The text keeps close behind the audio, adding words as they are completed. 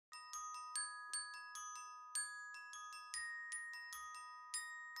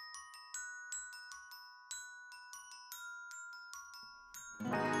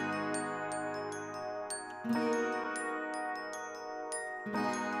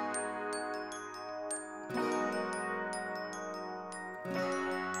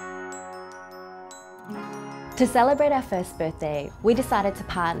To celebrate our first birthday, we decided to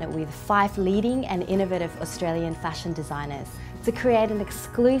partner with 5 leading and innovative Australian fashion designers to create an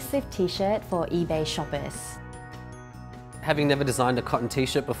exclusive t-shirt for eBay shoppers. Having never designed a cotton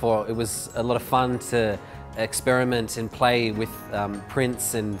t-shirt before, it was a lot of fun to experiment and play with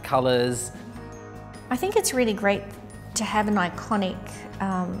prints and colours. I think it's really great to have an iconic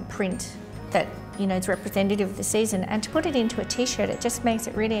print that is representative of the season, and to put it into a t-shirt, it just makes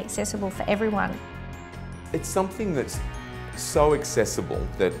it really accessible for everyone. It's something that's so accessible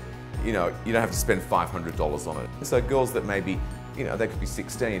that you don't have to spend $500 on it. So girls that maybe they could be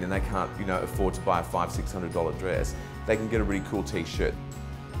 16 and they can't afford to buy a $500–600 dress, they can get a really cool t-shirt.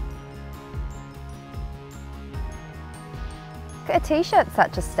 A t-shirt's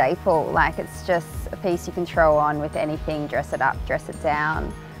such a staple. Like, it's just a piece you can throw on with anything, dress it up, dress it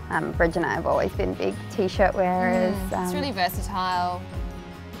down. Bridge and I have always been big t-shirt wearers. It's really versatile.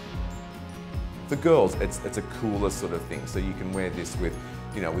 For girls, it's a cooler sort of thing. So you can wear this with,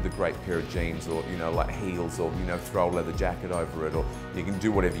 with a great pair of jeans, or like heels, or throw a leather jacket over it, or you can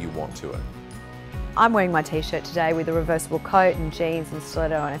do whatever you want to it. I'm wearing my t-shirt today with a reversible coat and jeans and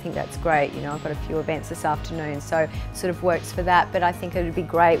stiletto, and I think that's great. I've got a few events this afternoon, so it sort of works for that. But I think it would be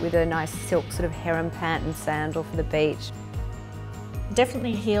great with a nice silk sort of harem pant and sandal for the beach.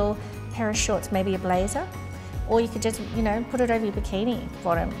 Definitely a heel, pair of shorts, maybe a blazer. Or you could just, put it over your bikini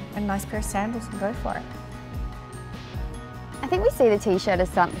bottom, and a nice pair of sandals, and go for it. I think we see the t-shirt as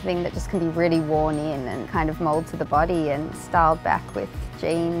something that just can be really worn in and kind of mould to the body and styled back with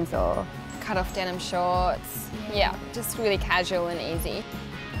jeans or cut-off denim shorts. Yeah, just really casual and easy.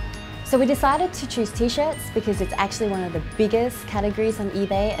 So we decided to choose t-shirts because it's actually one of the biggest categories on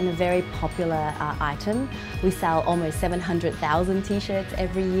eBay and a very popular item. We sell almost 700,000 t-shirts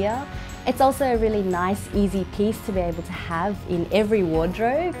every year. It's also a really nice, easy piece to be able to have in every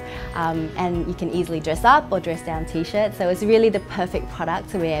wardrobe, and you can easily dress up or dress down t-shirts. So it's really the perfect product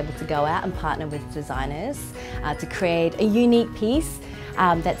to be able to go out and partner with designers to create a unique piece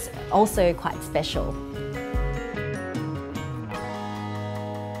that's also quite special.